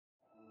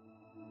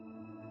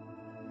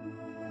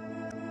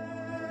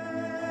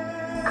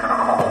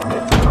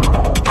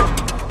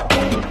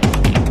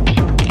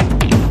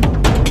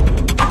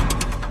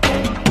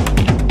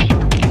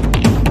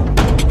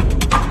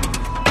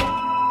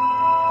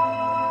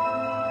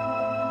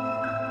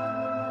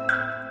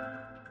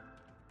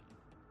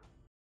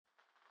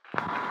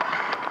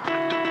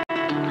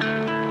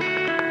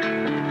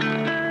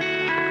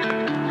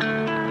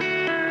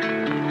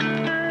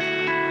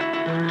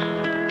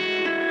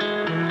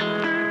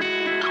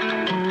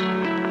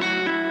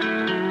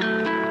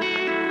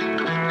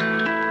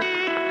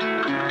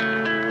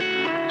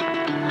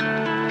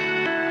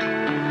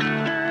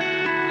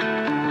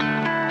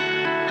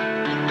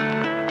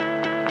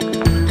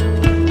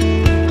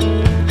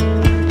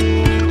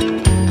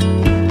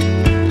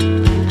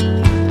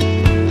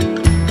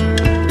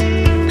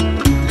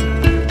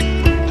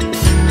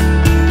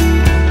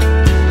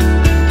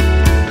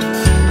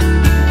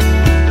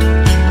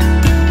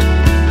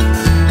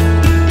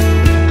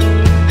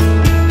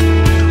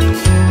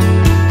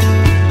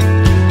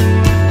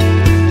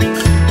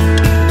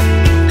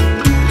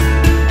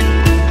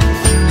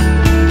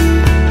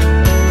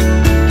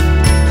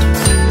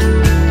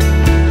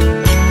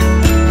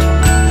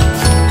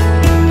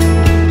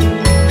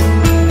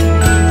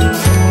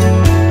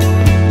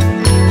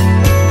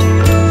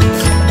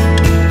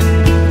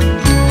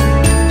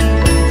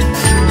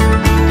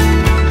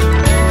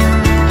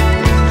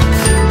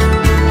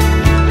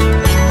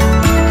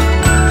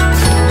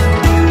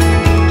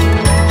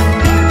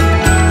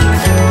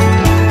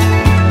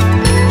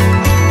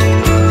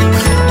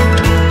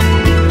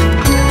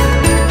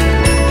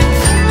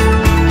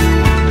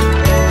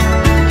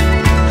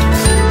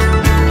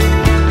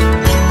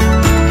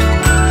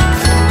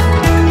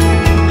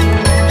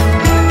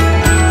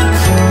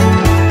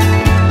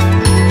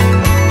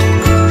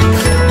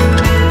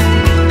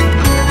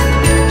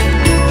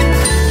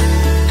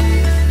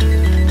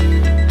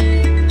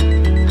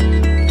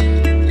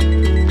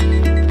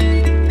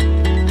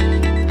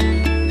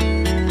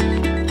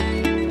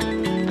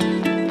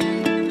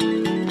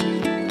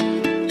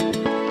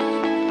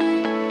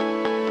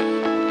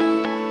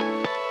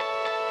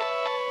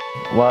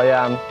Well,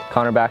 yeah, I'm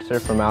Connor Baxter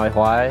from Maui,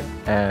 Hawaii,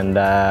 and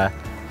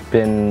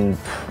been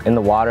in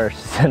the water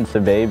since a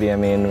baby. I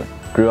mean,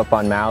 grew up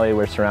on Maui,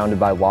 we're surrounded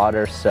by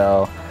water,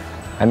 so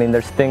I mean,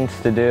 there's things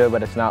to do,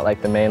 but it's not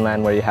like the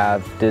mainland where you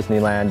have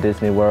Disneyland,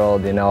 Disney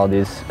World, you know, all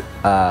these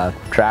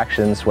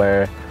attractions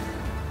where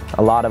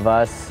a lot of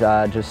us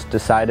just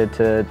decided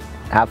to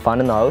have fun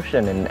in the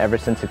ocean, and ever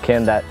since a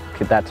kid,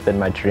 that's been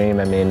my dream.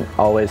 I mean,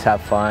 always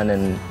have fun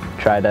and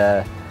try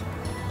to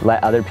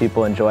let other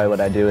people enjoy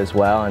what I do as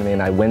well. I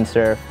mean, I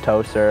windsurf,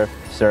 tow surf,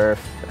 surf,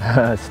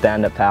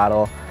 stand-up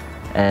paddle,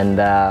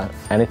 and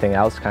anything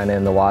else kind of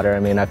in the water.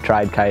 I mean, I've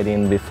tried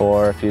kiting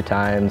before a few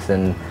times,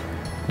 and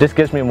it just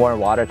gives me more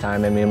water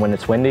time. I mean, when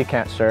it's windy,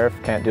 can't surf,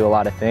 can't do a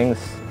lot of things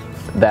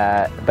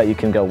but you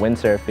can go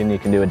windsurfing, you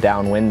can do a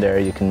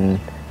downwinder, you can,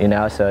 you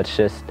know, so it's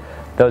just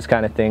those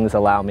kind of things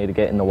allow me to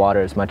get in the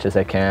water as much as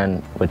I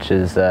can, which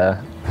is,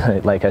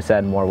 like I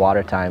said, more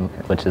water time,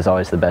 which is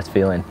always the best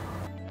feeling.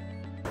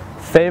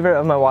 Favorite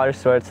of my water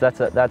sports, that's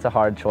a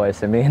hard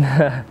choice. I mean,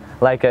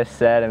 like I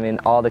said, I mean,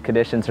 all the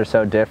conditions are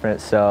so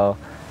different, so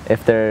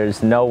if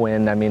there's no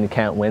wind, I mean, you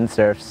can't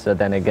windsurf, so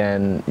then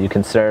again, you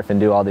can surf and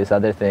do all these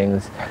other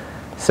things.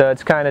 So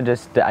it's kind of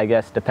just, I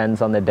guess,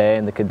 depends on the day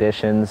and the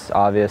conditions,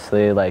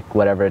 obviously, like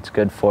whatever it's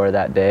good for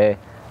that day.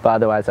 But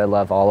otherwise, I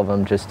love all of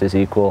them just as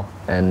equal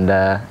and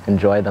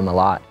enjoy them a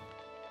lot.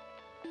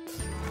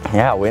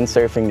 Yeah,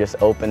 windsurfing just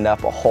opened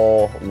up a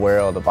whole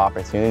world of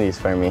opportunities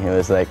for me. It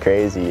was like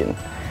crazy, and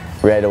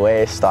right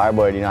away,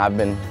 starboard, you know, I've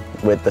been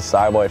with the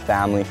starboard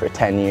family for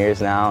 10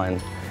 years now,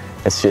 and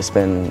it's just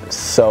been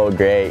so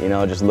great, you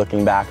know, just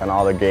looking back on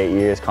all the great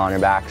years Connor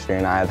Baxter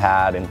and I have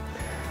had, and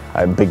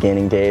our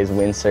beginning days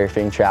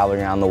windsurfing, traveling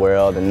around the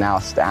world, and now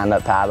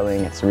stand-up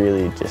paddling. It's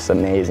really just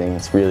amazing.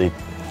 It's really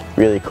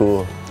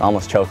cool.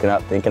 Almost choking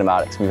up thinking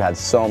about it, because we've had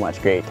so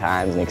much great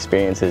times and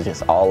experiences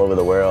just all over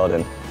the world,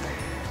 and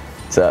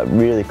it's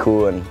really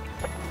cool. And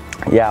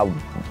yeah,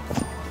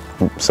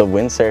 so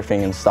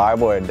windsurfing and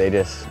starboard, they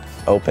just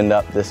opened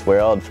up this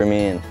world for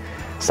me and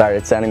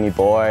started sending me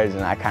boards,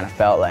 and I kind of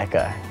felt like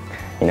a,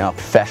 you know, a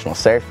professional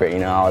surfer. You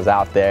know, I was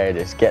out there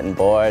just getting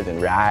boards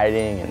and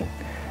riding and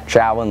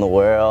traveling the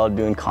world,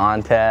 doing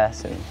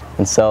contests,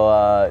 and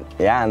so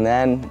yeah, and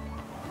then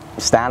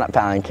stand-up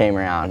paddling came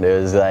around. It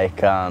was like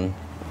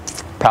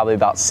probably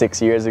about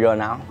 6 years ago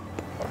now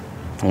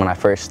when I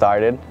first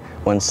started,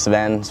 when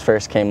Sven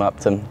first came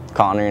up to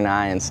Connor and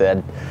I and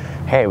said,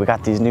 hey, we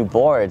got these new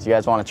boards, you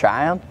guys want to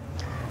try them?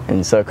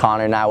 And so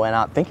Connor and I went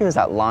out, I think it was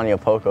at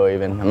Laniopoco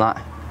even, I'm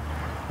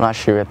not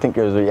sure, I think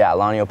it was, yeah,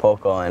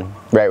 Laniopoco, and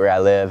right where I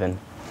live, and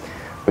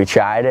we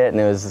tried it, and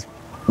it was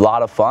a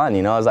lot of fun,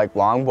 you know. It was like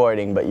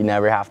longboarding, but you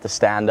never have to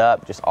stand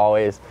up, just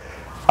always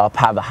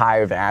have a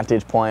higher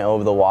vantage point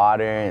over the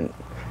water, and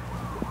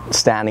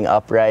standing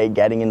upright,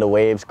 getting into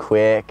waves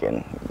quick,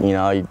 and you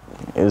know,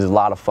 it was a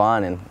lot of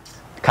fun, and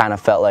kind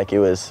of felt like it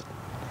was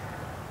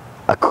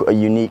a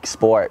unique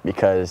sport,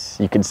 because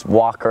you could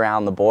walk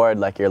around the board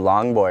like you're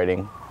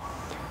longboarding,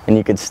 and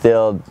you could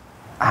still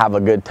have a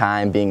good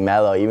time being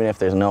mellow even if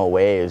there's no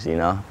waves, you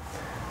know.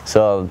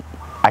 So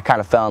I kind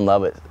of fell in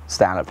love with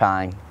stand-up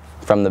paddling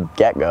from the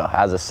get-go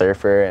as a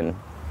surfer and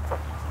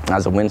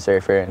as a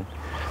windsurfer. And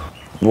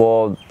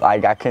well, I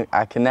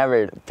can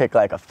never pick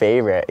like a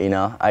favorite, you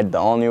know. The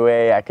only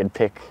way I could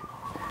pick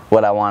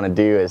what I want to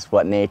do is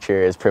what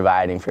nature is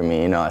providing for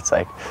me, you know. It's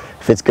like,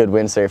 if it's good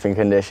windsurfing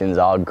conditions,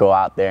 I'll go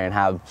out there and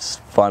have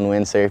fun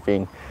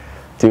windsurfing,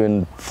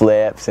 doing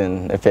flips,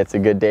 and if it's a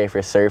good day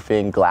for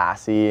surfing,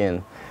 glassy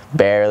and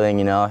barreling,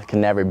 you know, I can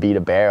never beat a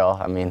barrel.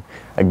 I mean,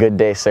 a good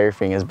day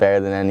surfing is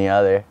better than any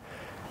other.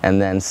 And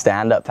then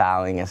stand-up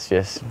paddling, it's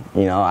just,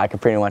 you know, I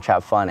could pretty much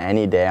have fun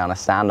any day on a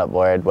stand-up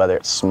board, whether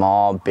it's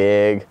small,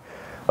 big,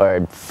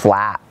 or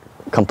flat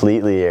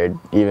completely, or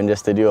even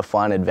just to do a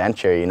fun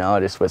adventure, you know,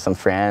 just with some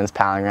friends,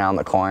 paddling around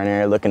the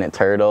corner, looking at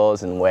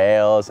turtles and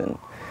whales. And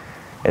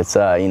it's,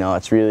 you know,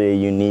 it's really a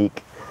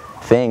unique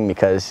thing,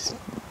 because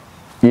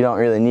you don't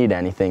really need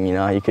anything, you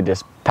know. You could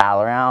just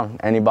paddle around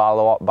any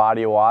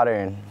body of water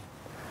and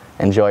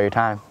enjoy your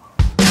time.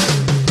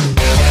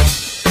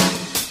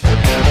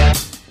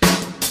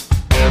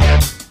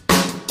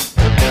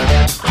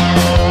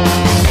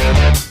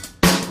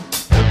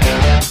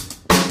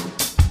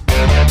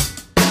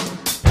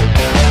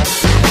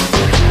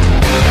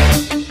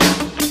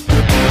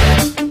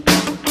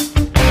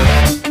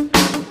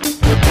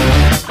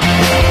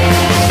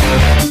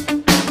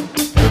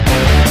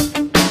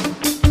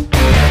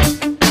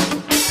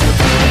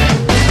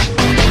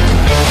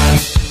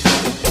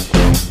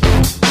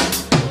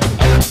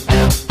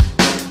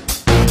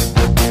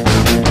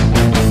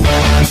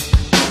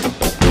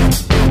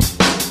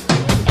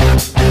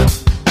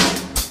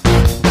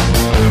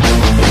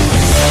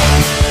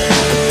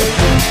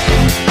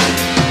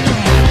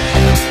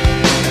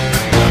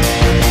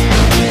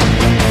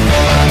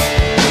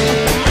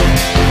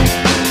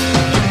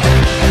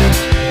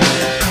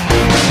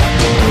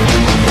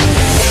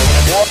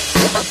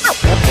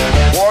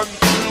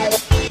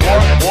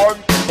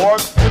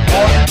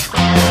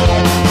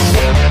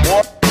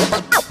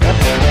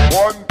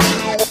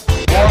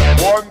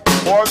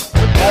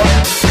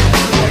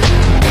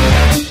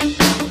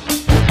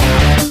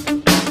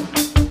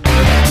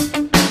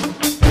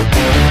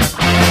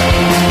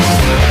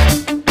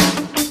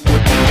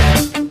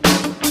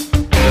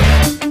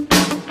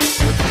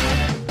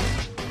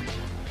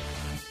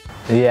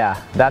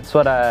 Yeah, that's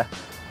what I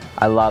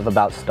love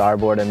about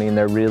Starboard. I mean,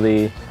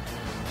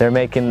 they're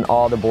making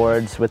all the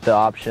boards with the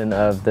option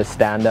of the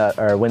stand-up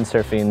or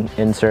windsurfing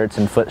inserts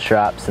and foot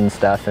straps and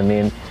stuff. I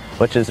mean,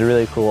 which is a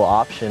really cool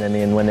option. I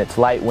mean, when it's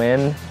light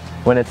wind,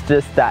 when it's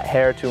just that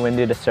hair too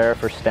windy to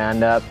surf or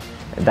stand up,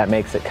 that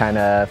makes it kind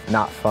of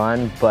not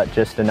fun, but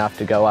just enough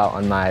to go out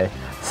on my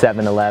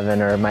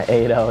 711 or my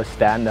 8.0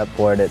 stand-up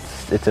board.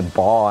 It's a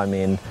ball. I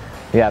mean,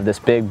 you have this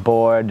big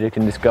board, you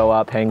can just go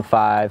up, hang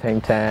 5, hang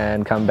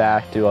 10, come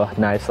back, do a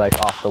nice like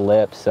off the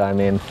lip. So I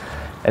mean,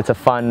 it's a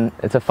fun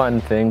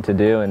thing to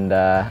do, and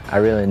I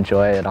really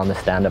enjoy it on the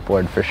stand-up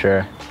board for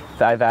sure.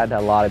 I've had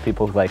a lot of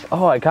people like,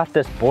 oh, I got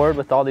this board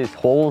with all these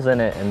holes in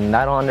it and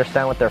I don't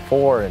understand what they're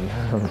for. And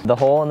the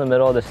hole in the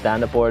middle of the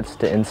stand-up board is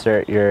to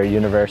insert your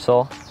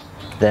universal,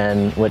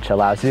 then which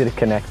allows you to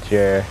connect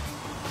your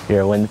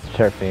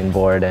windsurfing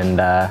board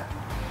and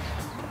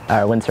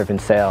our windsurfing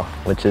sail,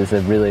 which is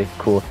a really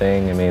cool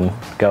thing. I mean,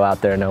 go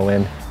out there, no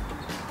wind,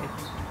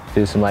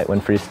 do some light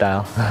wind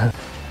freestyle.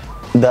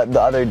 The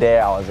other day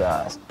I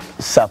was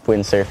SUP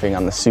windsurfing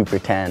on the Super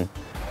 10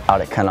 out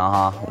at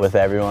Kanaha with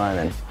everyone,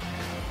 and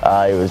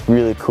it was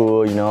really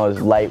cool. You know, it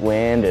was light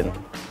wind and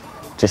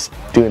just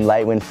doing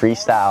light wind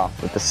freestyle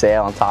with the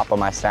sail on top of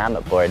my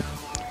stand-up board.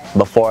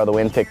 Before the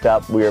wind picked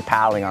up, we were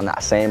paddling on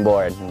that same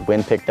board. And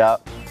wind picked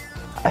up,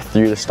 I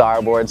threw the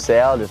starboard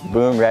sail, just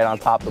boom, right on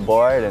top of the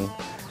board, and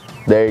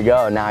there you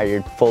go. Now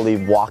you're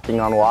fully walking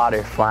on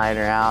water, flying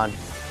around,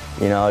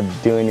 you know,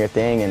 doing your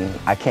thing. And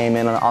I came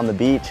in on the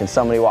beach and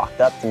somebody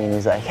walked up to me and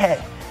he's like,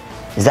 hey,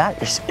 is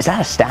that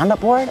a stand-up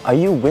board? Are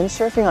you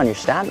windsurfing on your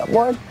stand-up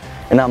board?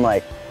 And I'm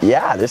like,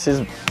 yeah, this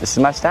is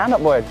my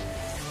stand-up board.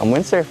 I'm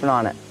windsurfing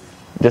on it,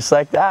 just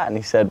like that. And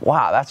he said,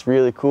 wow, that's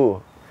really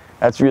cool.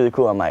 That's really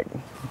cool. I'm like,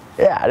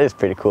 yeah, it is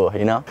pretty cool,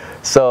 you know?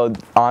 So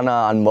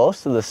on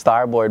most of the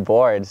starboard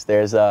boards,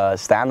 there's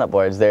stand-up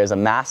boards, there's a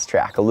mast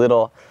track,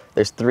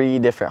 there's 3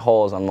 different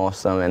holes on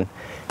most of them, and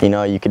you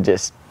know, you could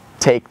just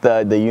take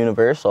the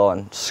universal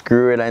and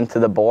screw it into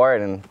the board,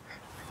 and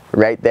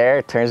right there,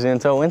 it turns it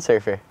into a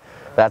windsurfer.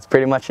 That's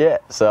pretty much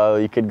it. So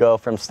you could go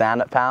from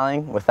stand-up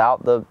paddling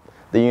without the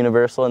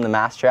universal and the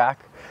mast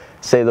track.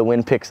 Say the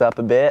wind picks up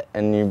a bit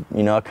and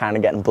you know, kind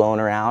of getting blown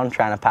around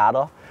trying to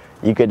paddle.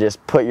 You could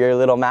just put your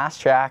little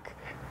mast track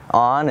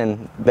on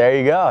and there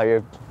you go.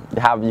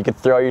 You could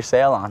throw your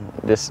sail on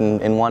just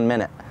in 1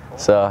 minute.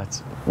 So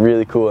it's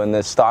really cool. And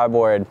the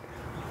starboard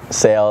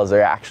sails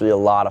are actually a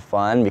lot of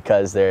fun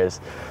because there's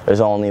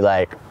only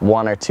like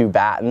 1 or 2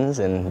 battens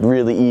and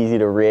really easy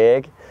to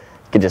rig.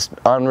 You could just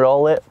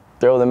unroll it,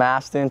 throw the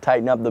mast in,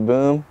 tighten up the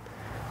boom,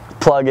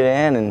 plug it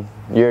in, and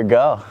you're a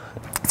go.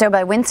 So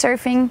by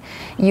windsurfing,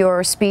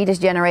 your speed is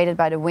generated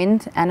by the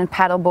wind, and in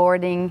paddle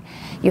boarding,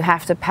 you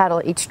have to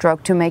paddle each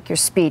stroke to make your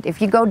speed.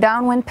 If you go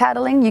downwind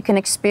paddling, you can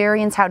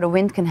experience how the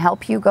wind can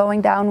help you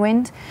going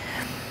downwind,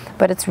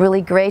 but it's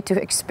really great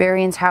to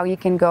experience how you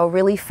can go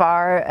really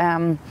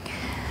far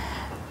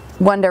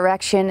one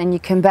direction and you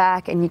come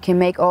back and you can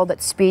make all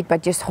that speed by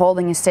just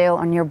holding a sail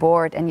on your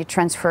board, and you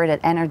transfer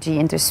that energy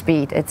into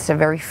speed. It's a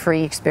very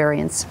free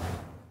experience.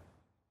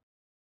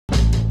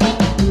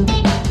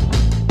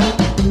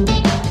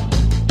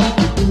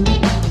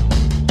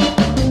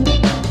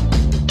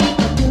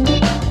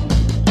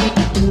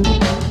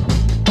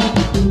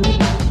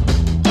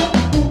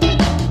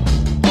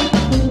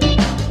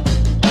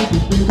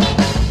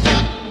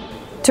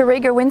 To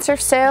rig your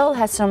windsurf sail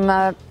has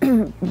some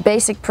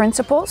basic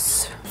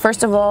principles.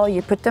 First of all,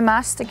 you put the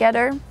mast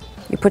together.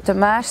 You put the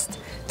mast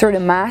through the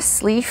mast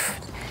sleeve.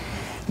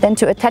 Then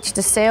to attach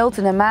the sail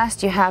to the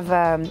mast, you have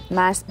a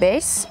mast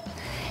base.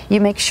 You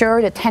make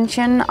sure the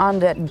tension on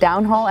the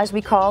downhaul, as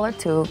we call it,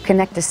 to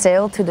connect the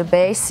sail to the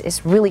base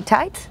is really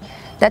tight.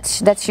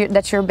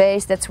 That's your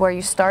base, that's where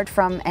you start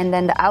from. And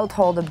then the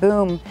outhaul, the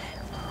boom,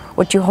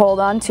 what you hold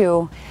on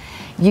to,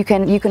 you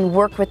can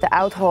work with the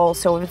outhaul.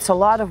 So if it's a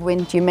lot of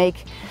wind, you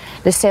make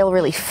the sail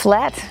really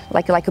flat,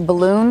 like a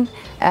balloon.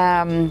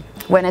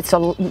 When it's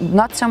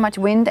not so much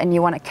wind and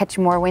you want to catch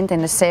more wind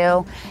in the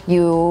sail,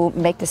 you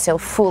make the sail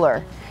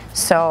fuller.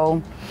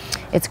 So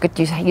it's good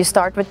you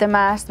start with the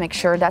mast, make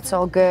sure that's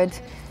all good,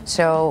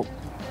 so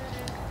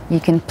you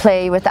can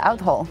play with the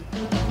outhaul.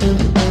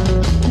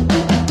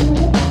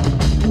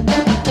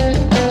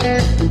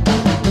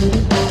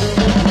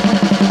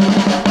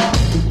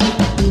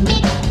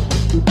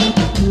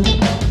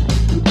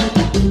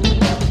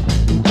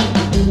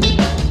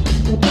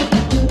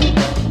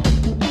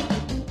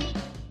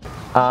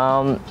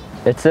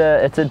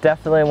 It's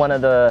definitely one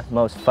of the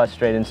most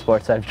frustrating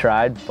sports I've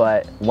tried,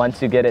 but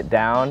once you get it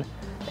down,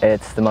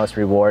 it's the most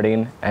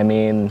rewarding. I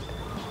mean,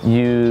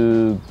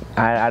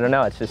 I don't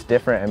know, it's just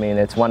different. I mean,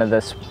 it's one of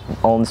the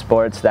own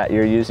sports that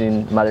you're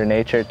using Mother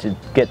Nature to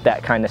get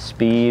that kind of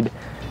speed,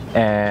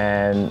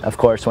 and of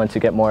course once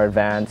you get more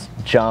advanced,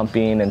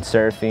 jumping and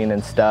surfing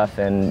and stuff,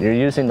 and you're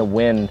using the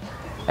wind,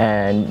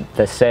 and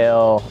the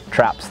sail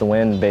traps the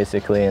wind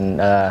basically and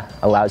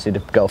allows you to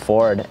go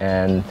forward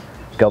and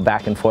go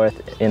back and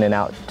forth in and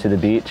out to the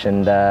beach,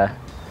 and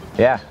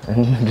yeah,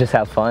 just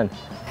have fun.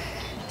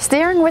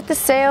 Steering with the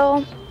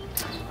sail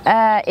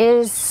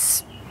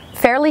is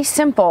fairly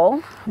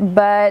simple,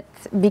 but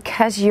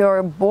because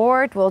your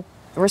board will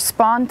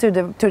respond to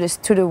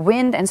the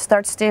wind and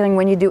start steering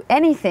when you do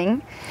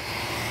anything,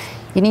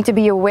 you need to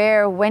be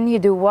aware when you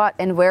do what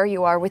and where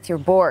you are with your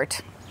board.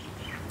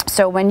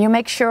 So when you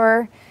make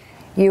sure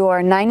you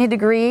are 90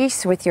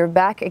 degrees with your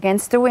back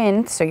against the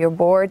wind, so your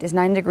board is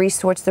 90 degrees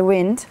towards the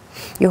wind,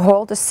 you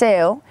hold the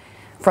sail.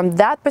 From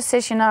that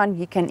position on,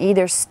 you can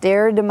either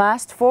steer the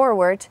mast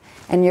forward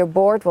and your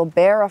board will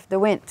bear off the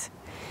wind.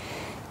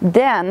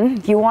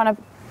 Then you want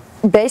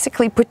to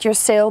basically put your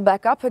sail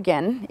back up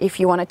again if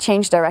you want to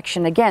change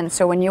direction again.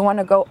 So when you want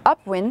to go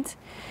upwind,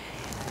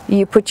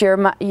 you put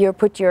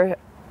your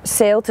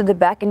sail to the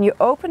back and you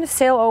open the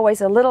sail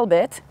always a little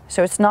bit,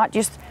 so it's not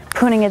just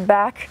putting it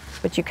back,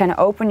 but you kind of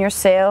open your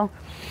sail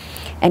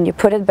and you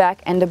put it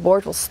back and the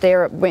board will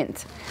steer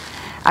upwind.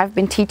 I've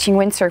been teaching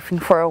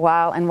windsurfing for a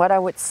while, and what I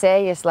would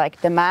say is, like,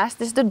 the mast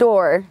is the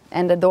door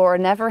and the door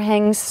never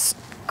hangs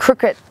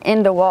crooked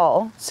in the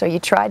wall, so you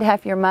try to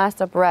have your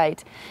mast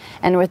upright,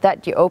 and with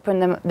that you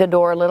open the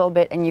door a little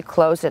bit and you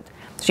close it.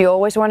 So you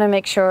always want to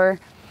make sure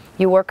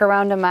you work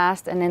around the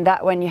mast, and in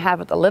that when you have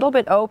it a little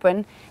bit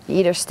open, you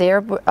either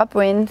steer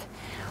upwind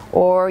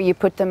or you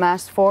put the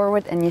mast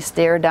forward and you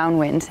steer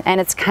downwind. And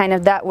it's kind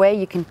of that way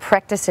you can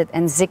practice it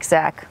and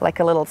zigzag like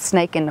a little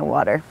snake in the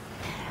water.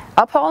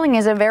 Uphauling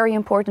is a very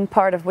important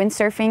part of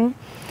windsurfing.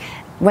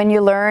 When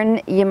you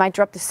learn, you might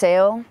drop the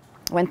sail.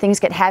 When things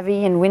get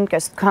heavy and wind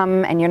gusts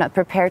come and you're not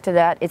prepared to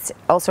that, it's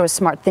also a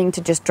smart thing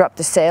to just drop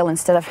the sail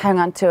instead of hang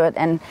on to it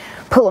and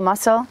pull a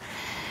muscle.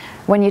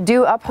 When you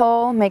do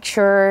uphaul, make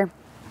sure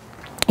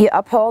you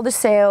uphaul the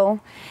sail,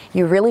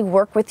 you really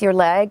work with your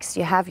legs,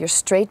 you have your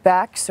straight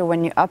back, so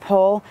when you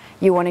uphaul,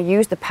 you want to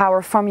use the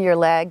power from your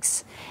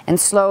legs, and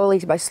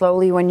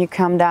slowly when you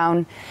come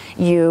down,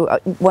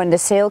 when the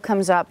sail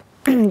comes up,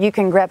 you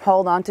can grab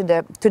hold onto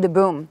the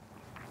boom.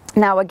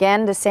 Now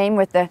again, the same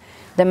with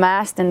the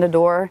mast and the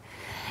door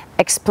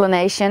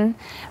explanation.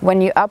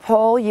 When you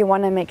uphaul, you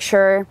want to make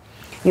sure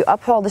you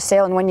uphaul the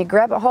sail, and when you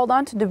grab a hold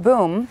onto the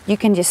boom, you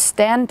can just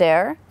stand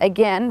there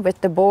again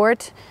with the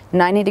board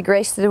 90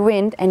 degrees to the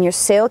wind, and your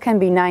sail can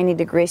be 90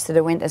 degrees to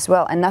the wind as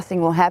well, and nothing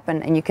will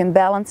happen, and you can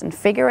balance and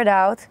figure it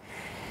out.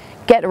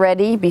 Get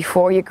ready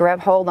before you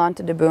grab hold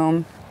onto the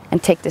boom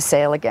and take the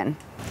sail again.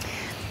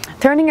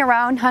 Turning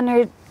around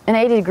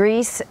 180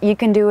 degrees, you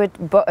can do it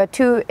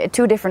two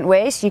different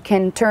ways. You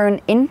can turn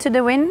into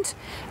the wind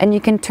and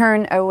you can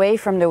turn away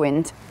from the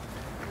wind.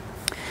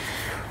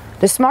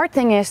 The smart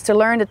thing is to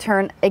learn to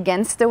turn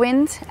against the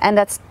wind, and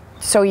that's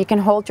so you can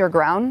hold your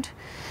ground.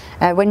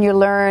 When you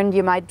learn,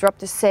 you might drop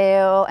the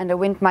sail and the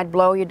wind might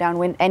blow you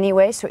downwind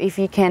anyway, so if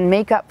you can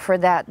make up for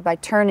that by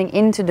turning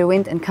into the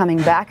wind and coming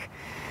back,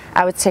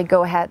 I would say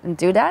go ahead and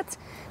do that.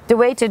 The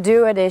way to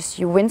do it is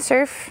you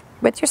windsurf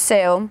with your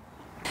sail,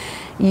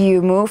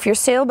 you move your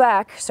sail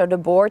back so the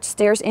board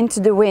steers into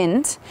the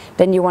wind,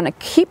 then you want to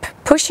keep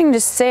pushing the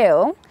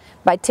sail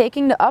by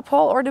taking the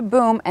uphaul or the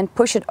boom and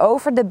push it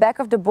over the back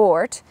of the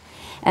board,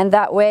 and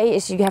that way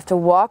is you have to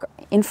walk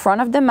in front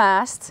of the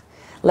mast,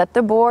 let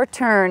the board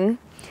turn,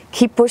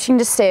 keep pushing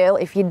the sail.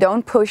 If you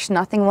don't push,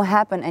 nothing will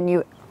happen, and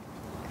you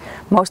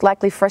most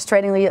likely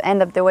frustratingly you'll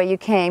end up the way you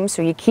came.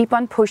 So you keep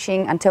on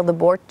pushing until the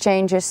board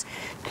changes.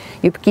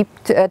 You keep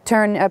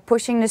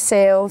pushing the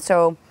sail,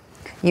 so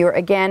you're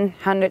again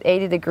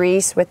 180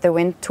 degrees with the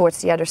wind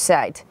towards the other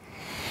side.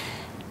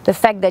 The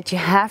fact that you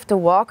have to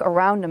walk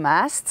around the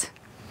mast,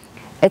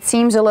 it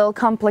seems a little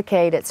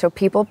complicated, so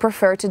people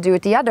prefer to do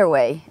it the other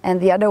way. And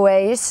the other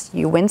way is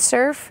you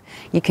windsurf,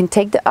 you can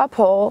take the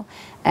uphaul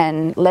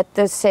and let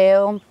the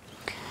sail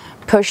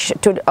push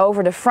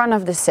over the front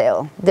of the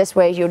sail. This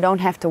way you don't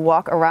have to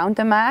walk around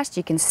the mast,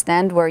 you can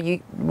stand where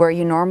you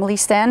normally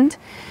stand.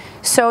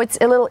 So it's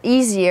a little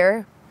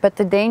easier, but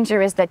the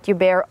danger is that you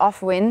bear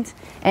off wind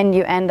and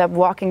you end up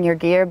walking your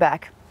gear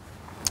back.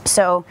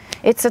 So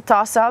it's a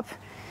toss-up,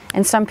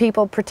 and some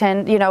people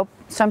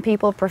some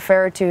people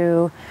prefer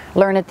to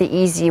learn it the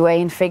easy way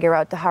and figure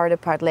out the harder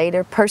part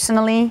later.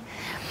 Personally,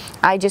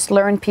 I just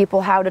learn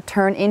people how to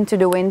turn into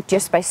the wind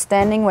just by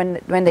standing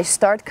when they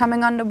start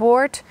coming on the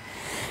board.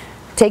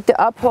 Take the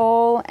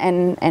uphaul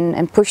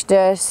and push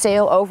the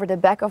sail over the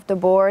back of the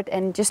board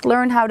and just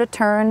learn how to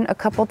turn a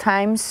couple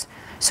times.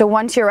 So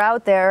once you're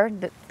out there,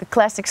 the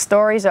classic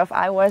stories of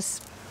I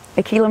was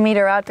a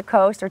kilometer out the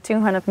coast or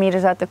 200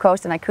 meters out the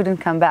coast and I couldn't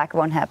come back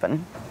won't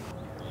happen.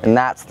 And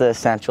that's the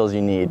essentials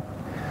you need.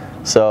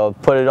 So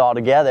put it all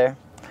together,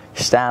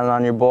 you're standing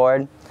on your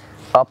board,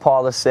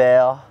 uphaul the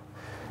sail,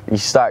 you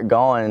start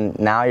going,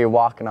 now you're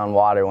walking on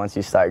water once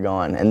you start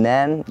going. And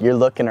then you're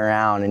looking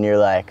around and you're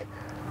like,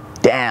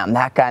 damn,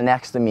 that guy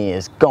next to me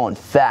is going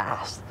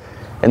fast.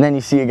 And then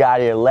you see a guy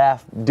to your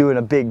left doing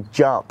a big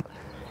jump.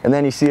 And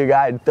then you see a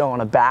guy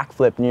throwing a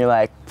backflip and you're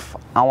like,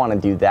 I want to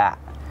do that.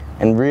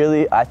 And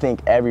really, I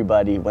think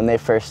everybody, when they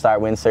first start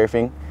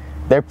windsurfing,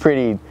 they're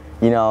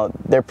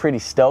pretty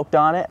stoked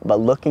on it, but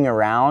looking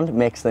around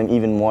makes them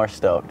even more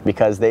stoked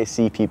because they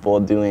see people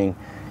doing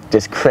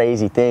just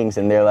crazy things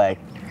and they're like,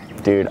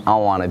 dude, I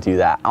want to do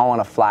that. I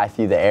want to fly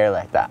through the air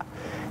like that.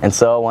 And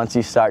so once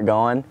you start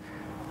going,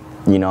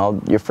 you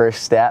know, your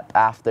first step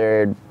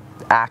after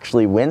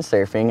actually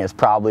windsurfing is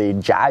probably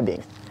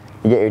jibing.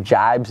 You get your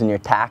jibes and your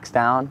tacks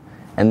down,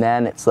 and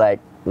then it's like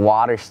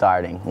water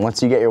starting.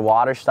 Once you get your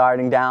water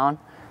starting down,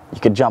 you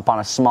could jump on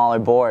a smaller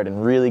board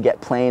and really get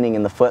planing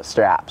in the foot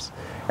straps.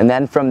 And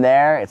then from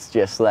there, it's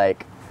just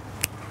like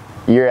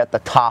you're at the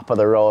top of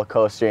the roller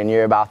coaster and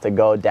you're about to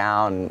go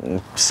down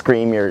and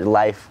scream your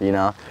life, you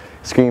know,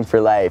 scream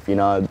for life, you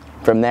know.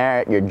 From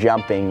there, you're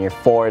jumping, you're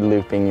forward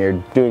looping,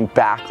 you're doing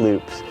back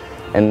loops,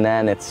 and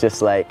then it's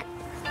just like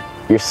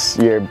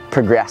you're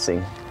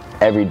progressing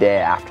every day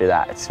after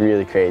that. It's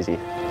really crazy.